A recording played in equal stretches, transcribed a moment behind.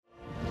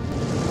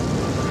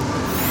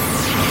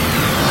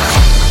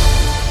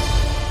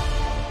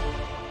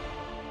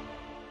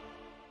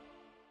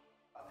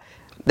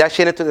that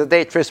shit into the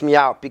day trips me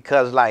out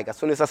because, like, as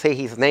soon as I say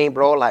his name,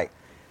 bro, like,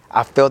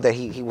 I felt that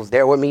he was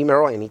there with me,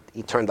 bro, and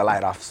he turned the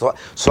light off. So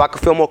I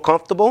could feel more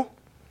comfortable.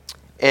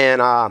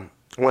 And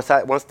once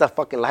the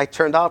fucking light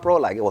turned off, bro,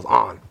 like, it was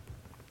on.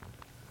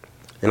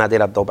 And I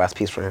did a dope-ass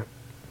piece for him.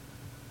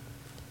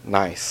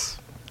 Nice.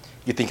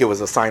 You think it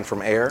was a sign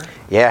from air?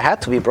 Yeah, it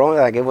had to be, bro.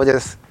 Like, it was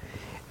just,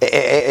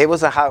 it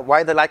was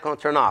why the light gonna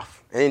turn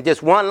off? And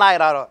just one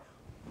light out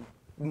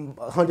of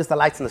hundreds of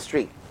lights in the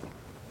street.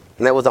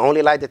 And that was the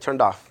only light that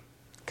turned off.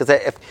 Because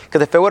if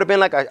it would have been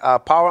like a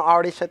power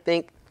outage, I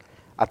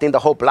think the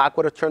whole block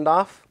would have turned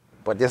off.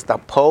 But just the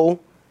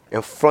pole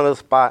in front of the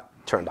spot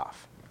turned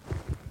off.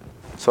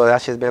 So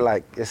that shit's been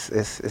like,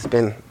 it's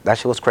been, that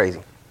shit was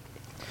crazy.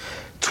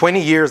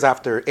 20 years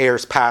after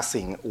Air's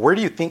passing, where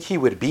do you think he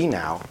would be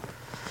now?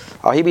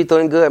 Oh, he be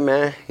doing good,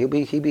 man. He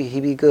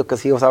be good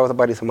because he was always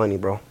about his money,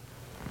 bro.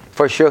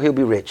 For sure, he'll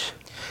be rich.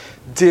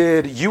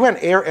 Did you and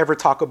Air ever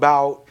talk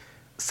about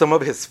some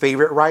of his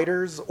favorite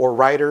writers or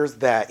writers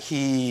that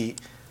he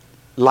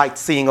liked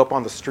seeing up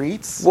on the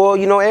streets? Well,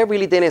 you know, Air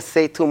really didn't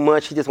say too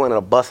much. He just wanted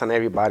to bust on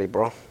everybody,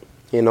 bro.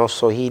 You know,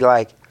 so he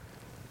would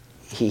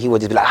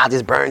just be like, I'll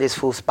just burn this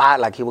fool spot.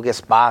 Like, he would get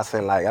spots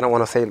and, like, I don't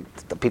want to say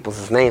the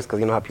people's names because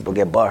you know how people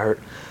get butthurt.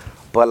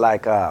 But,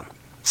 like,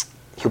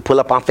 he'll pull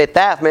up on Fifth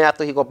Ave, man,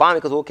 after he go bomb me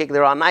because we'll kick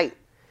there all night.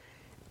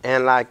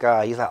 And, like,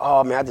 he's like,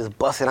 oh, man, I just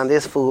busted on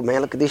this fool,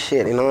 man. Look at this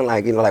shit, you know,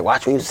 like,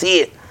 watch when you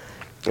see it.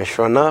 And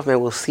sure enough, man,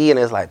 we'll see it, and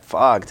it's like,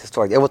 fuck, this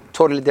story. It was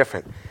totally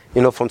different.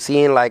 You know, from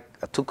seeing, like,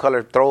 a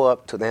 2-color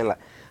throw-up to then, like,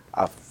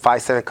 a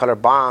 5-7 color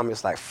bomb,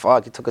 it's like,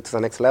 fuck, you took it to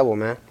the next level,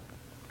 man.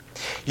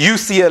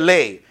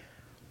 UCLA,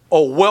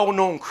 a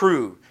well-known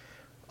crew,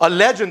 a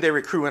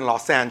legendary crew in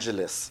Los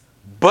Angeles.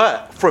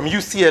 But from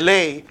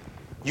UCLA,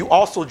 you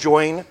also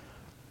join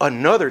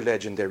another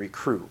legendary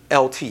crew,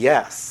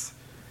 LTS.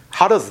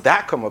 How does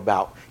that come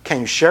about? Can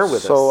you share with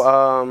us?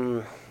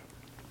 So,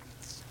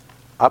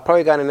 I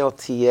probably got an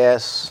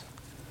LTS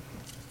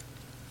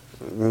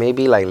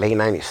maybe like late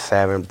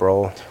 97,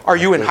 bro. Are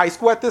you in high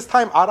school at this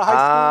time? Out of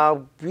high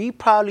school? We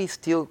probably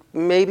still,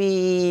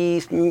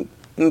 maybe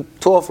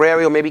 12th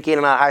area, maybe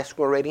getting out of high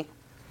school already.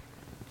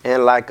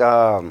 And like,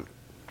 I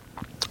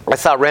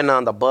saw renting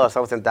on the bus. I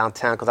was in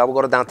downtown because I would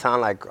go to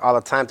downtown like all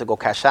the time to go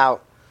cash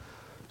out.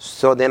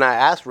 So then I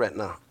asked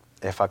Retna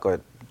if I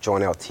could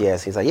join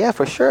LTS. He's like, yeah,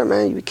 for sure,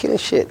 man. You be kidding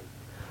shit.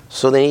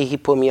 So then he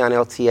put me on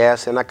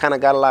LTS, and I kind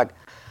of got like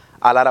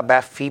a lot of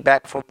bad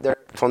feedback from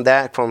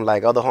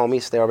like other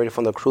homies. They're already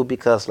from the crew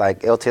because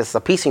like LTS is a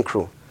piecing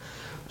crew.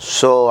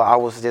 So I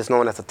was just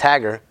known as a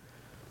tagger.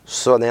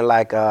 So then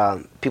like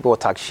people would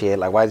talk shit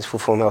like, why is this fool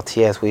from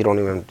LTS?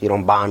 You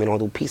don't bomb, you don't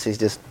do pieces,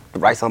 just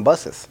write on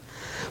buses.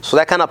 So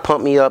that kind of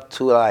pumped me up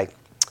to like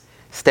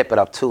step it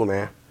up too,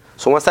 man.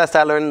 So once I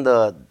started learning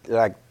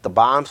the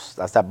bombs,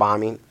 I started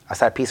bombing. I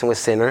started piecing with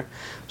Sinner.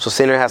 So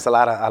Sinner has a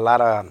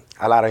lot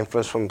of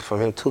influence from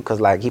him too,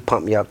 cause like he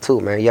pumped me up too,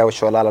 man. He always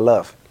show a lot of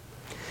love.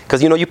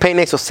 Cause you know you pay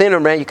next to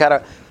Sinner, man. You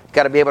gotta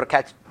be able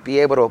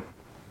to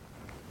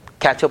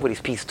catch up with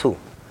his piece too.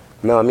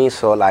 You know what I mean?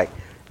 So like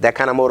that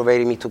kind of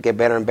motivated me to get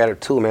better and better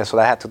too, man. So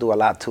I had to do a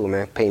lot too,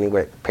 man. Painting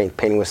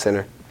with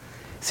Sinner.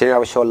 Sinner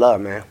always show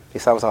love, man.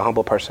 He's always a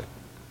humble person.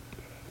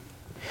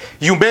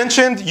 You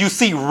mentioned you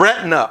see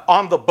Retna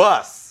on the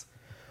bus.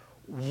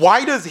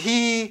 Why does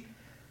he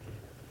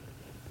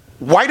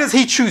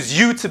choose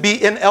you to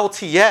be in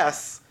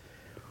LTS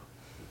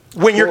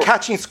when you're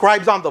catching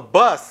scribes on the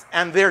bus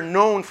and they're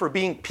known for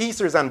being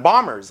piecers and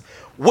bombers?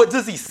 What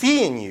does he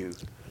see in you?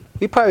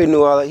 He probably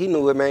knew all that. He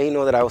knew it, man. He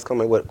knew that I was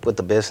coming with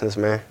the business,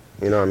 man.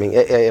 You know what I mean?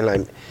 And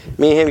like,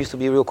 me and him used to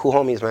be real cool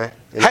homies, man.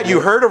 Had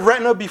you heard of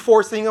Retna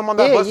before seeing him on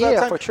that bus that time?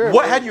 Yeah, for sure.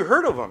 What man. had you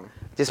heard of him?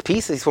 Just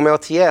pieces from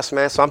LTS,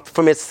 man. So I'm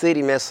from Mid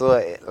City, man.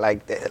 So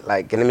like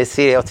in the Mid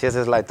City, LTS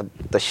is like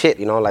the shit,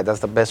 you know. Like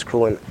that's the best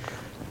crew in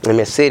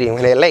Mid City,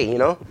 in LA, you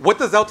know. What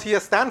does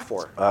LTS stand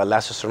for?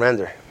 Last to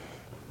surrender.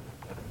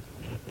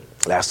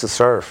 Last to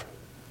serve.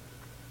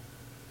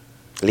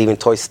 Leaving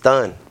toys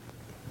stunned.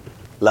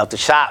 Love to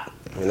shop.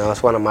 You know,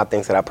 it's one of my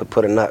things that I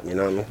putting up, you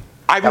know what I mean?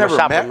 I've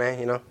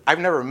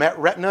never met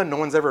Retna. No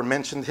one's ever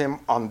mentioned him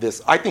on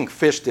this. I think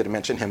Fish did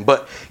mention him,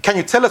 but can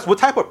you tell us what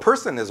type of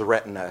person is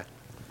Retna?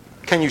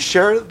 Can you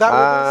share that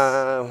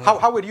with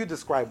us? How would you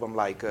describe him?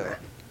 Like,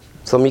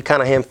 so me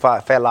kind of him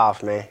fell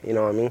off, man. You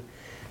know what I mean?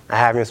 I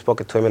haven't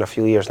spoken to him in a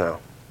few years now.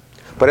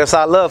 But it's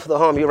all love for the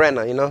homie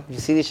Retna, you know? You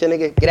see this shit,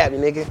 nigga? Get at me,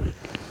 nigga.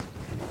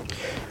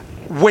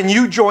 When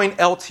you joined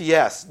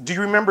LTS, do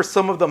you remember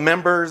some of the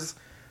members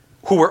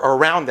who were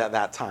around at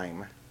that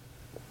time?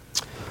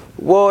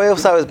 Well,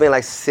 it's always been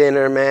like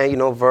Sinner, man, you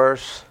know,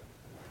 Verse,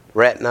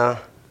 Retna,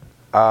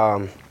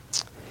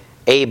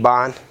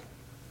 A-Bond.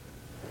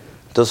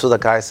 Those were the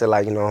guys that,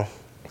 like, you know,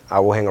 I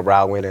will hang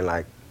around with and,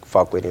 like,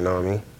 fuck with, you know what I mean?